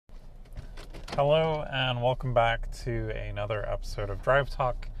Hello and welcome back to another episode of Drive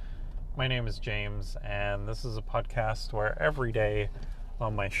Talk. My name is James and this is a podcast where every day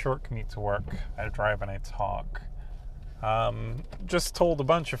on my short commute to work, I drive and I talk. Just told a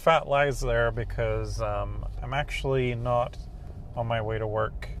bunch of fat lies there because I'm actually not on my way to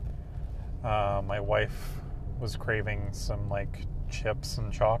work. My wife was craving some chips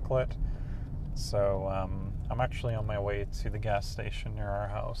and chocolate, so I'm actually on my way to the gas station near our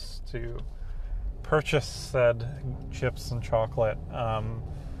house to purchase said chips and chocolate.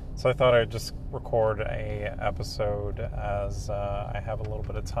 So I thought I'd just record a episode as I have a little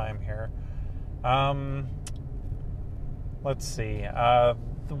bit of time here. Let's see. The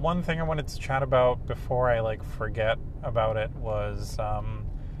one thing I wanted to chat about before I forget about it was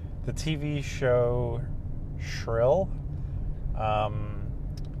the TV show Shrill.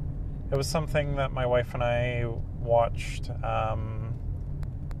 It was something that my wife and I watched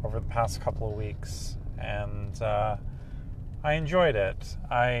over the past couple of weeks, and I enjoyed it.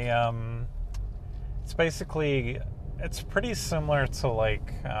 It's pretty similar to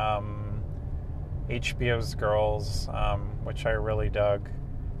HBO's Girls, which I really dug.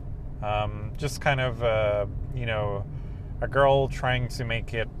 Just kind of a girl trying to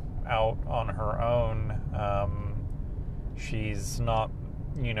make it out on her own. She's not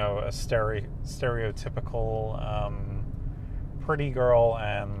a stereotypical pretty girl,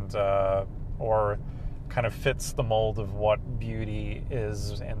 and or kind of fits the mold of what beauty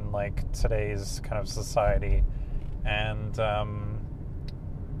is in today's kind of society. And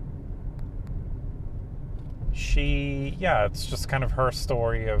it's just kind of her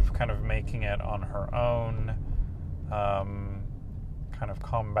story of kind of making it on her own, kind of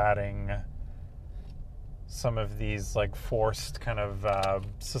combating some of these forced kind of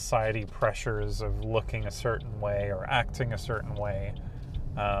society pressures of looking a certain way or acting a certain way.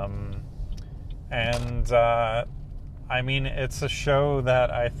 It's a show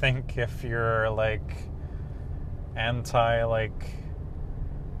that I think if you're anti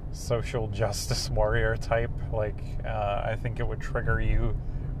social justice warrior type, I think it would trigger you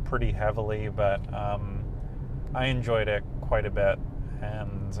pretty heavily, but I enjoyed it quite a bit,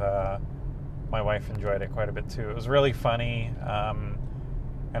 and my wife enjoyed it quite a bit too. It was really funny, and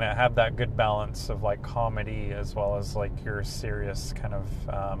it had that good balance of comedy as well as your serious kind of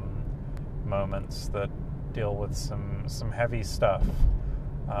moments that deal with some heavy stuff,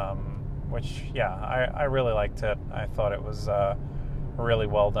 which I really liked it. I thought it was a really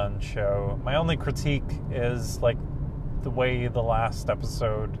well done show. My only critique is the way the last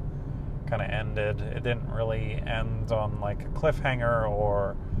episode kind of ended. It didn't really end on a cliffhanger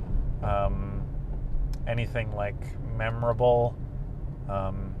or anything memorable.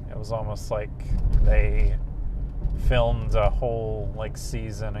 It was almost like they filmed a whole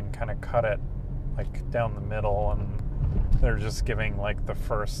season and kind of cut it down the middle, and they're just giving the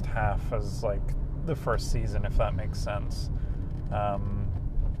first half as the first season, if that makes sense. The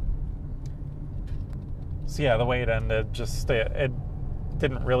way it ended, just it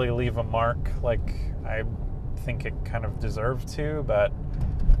didn't really leave a mark I think it kind of deserved to, but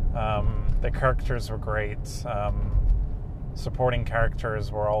the characters were great. Supporting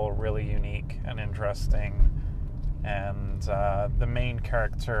characters were all really unique and interesting, and the main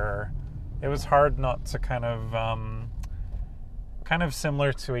character, it was hard not to kind of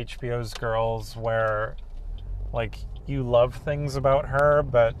similar to HBO's Girls, where you love things about her,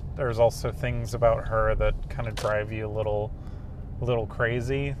 but there's also things about her that kind of drive you a little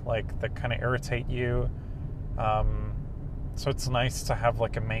crazy, that kind of irritate you. So it's nice to have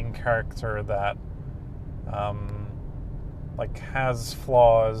a main character that has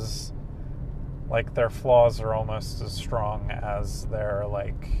flaws. Their flaws are almost as strong as their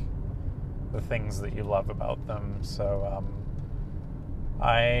the things that you love about them. So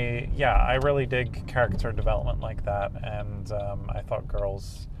I really dig character development like that, and I thought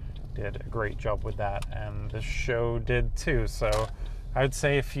Girls did a great job with that, and the show did too. So I would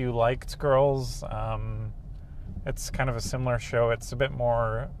say if you liked Girls, it's kind of a similar show. It's a bit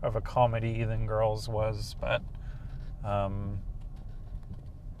more of a comedy than Girls was, but a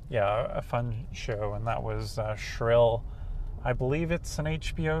fun show, and that was Shrill. I believe it's an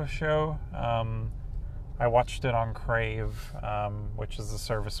HBO show. I watched it on Crave, which is the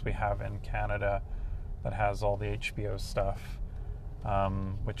service we have in Canada that has all the HBO stuff,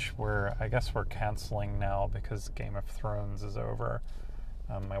 which I guess we're canceling now because Game of Thrones is over.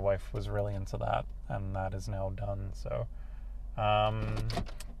 My wife was really into that, and that is now done. So, so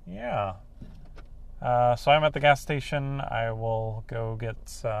I'm at the gas station. I will go get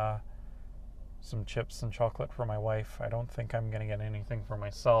some chips and chocolate for my wife. I don't think I'm going to get anything for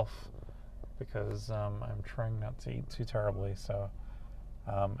myself. because I'm trying not to eat too terribly. So,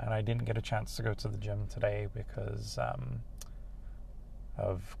 and I didn't get a chance to go to the gym today because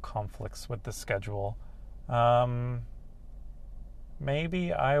of conflicts with the schedule.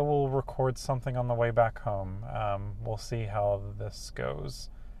 Maybe I will record something on the way back home. We'll see how this goes.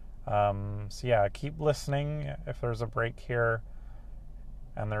 So yeah, keep listening. If there's a break here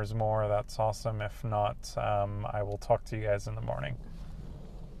and there's more, that's awesome. If not, I will talk to you guys in the morning.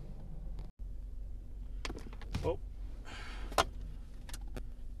 Oh,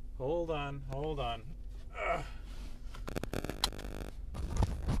 hold on. Ugh.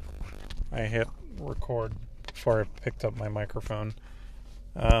 I hit record before I picked up my microphone.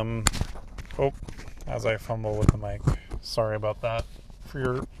 As I fumble with the mic. Sorry about that for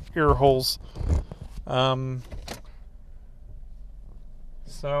your ear holes.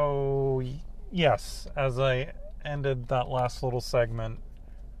 So, yes, as I ended that last little segment,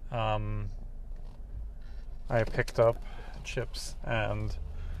 I picked up chips and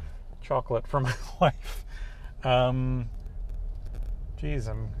chocolate for my wife. Geez,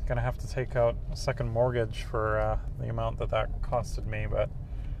 I'm going to have to take out a second mortgage for the amount that costed me, but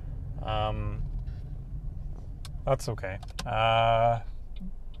that's okay.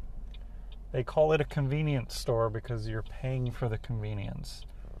 They call it a convenience store because you're paying for the convenience.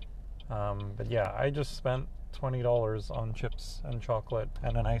 But yeah, I just spent $20 on chips and chocolate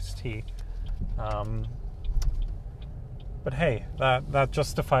and an iced tea. But hey, that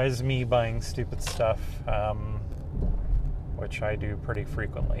justifies me buying stupid stuff, which I do pretty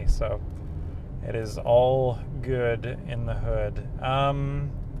frequently. So it is all good in the hood.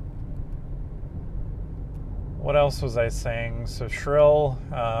 What else was I saying? So Shrill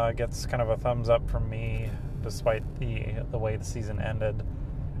gets kind of a thumbs up from me, despite the way the season ended.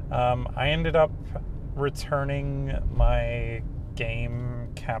 I ended up returning my game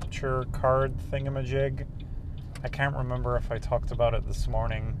capture card thingamajig. I can't remember if I talked about it this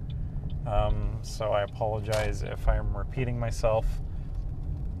morning, so I apologize if I'm repeating myself.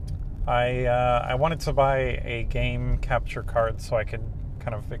 I wanted to buy a game capture card so I could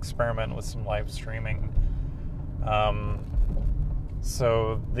kind of experiment with some live streaming.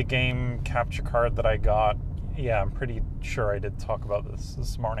 So the game capture card that I got, yeah, I'm pretty sure I did talk about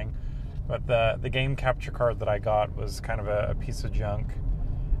this morning, but the game capture card that I got was kind of a piece of junk,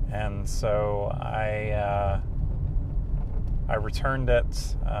 and so I returned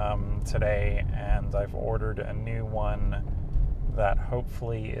it today, and I've ordered a new one that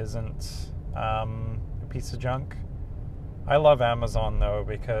hopefully isn't a piece of junk. I love Amazon though,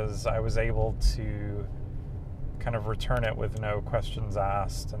 because I was able to kind of return it with no questions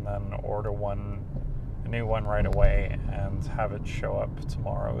asked and then order a new one right away and have it show up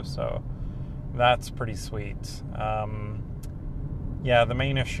tomorrow. So that's pretty sweet. Yeah, the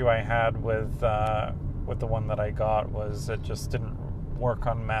main issue I had with the one that I got was it just didn't work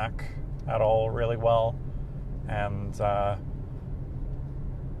on Mac at all really well. And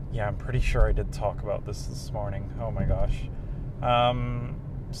yeah, I'm pretty sure I did talk about this morning. Oh my gosh.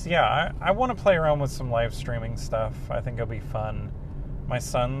 So yeah, I want to play around with some live streaming stuff. I think it'll be fun. My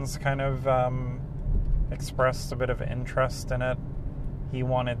son's kind of expressed a bit of interest in it. He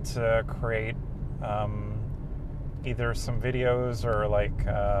wanted to create either some videos or like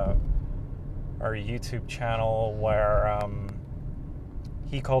our YouTube channel where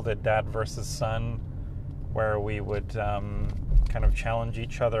he called it Dad versus Son, where we would kind of challenge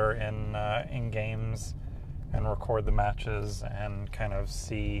each other in games and record the matches and kind of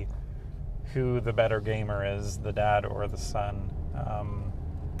see who the better gamer is, the dad or the son.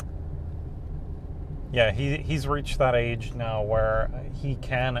 Yeah, he's reached that age now where he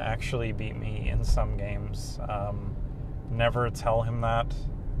can actually beat me in some games. Never tell him that,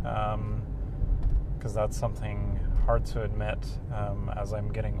 because that's something hard to admit. As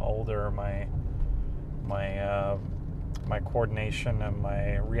I'm getting older, my coordination and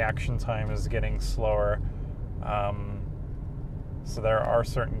my reaction time is getting slower. So there are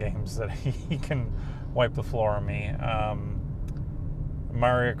certain games that he can wipe the floor on me.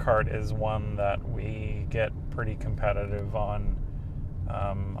 Mario Kart is one that we get pretty competitive on.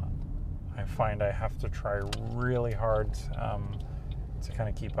 I find I have to try really hard to kind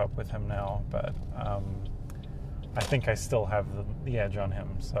of keep up with him now, but I think I still have the edge on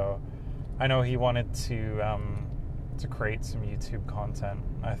him. So I know he wanted to create some YouTube content.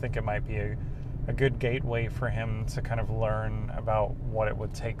 I think it might be a good gateway for him to kind of learn about what it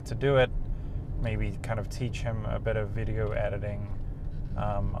would take to do it, maybe kind of teach him a bit of video editing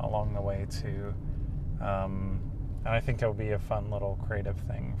along the way too. And I think it'll be a fun little creative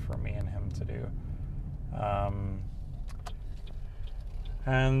thing for me and him to do.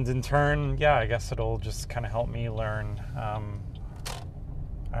 And in turn, yeah, I guess it'll just kind of help me learn.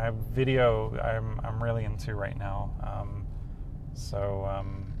 Video I'm really into right now.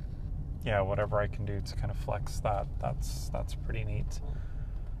 Yeah, whatever I can do to kind of flex that's pretty neat.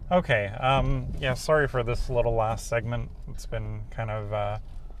 Okay, yeah, sorry for this little last segment. It's been kind of a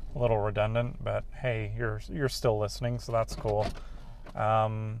little redundant, but hey, you're still listening, so that's cool.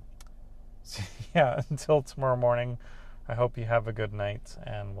 So yeah, until tomorrow morning, I hope you have a good night,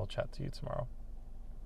 and we'll chat to you tomorrow.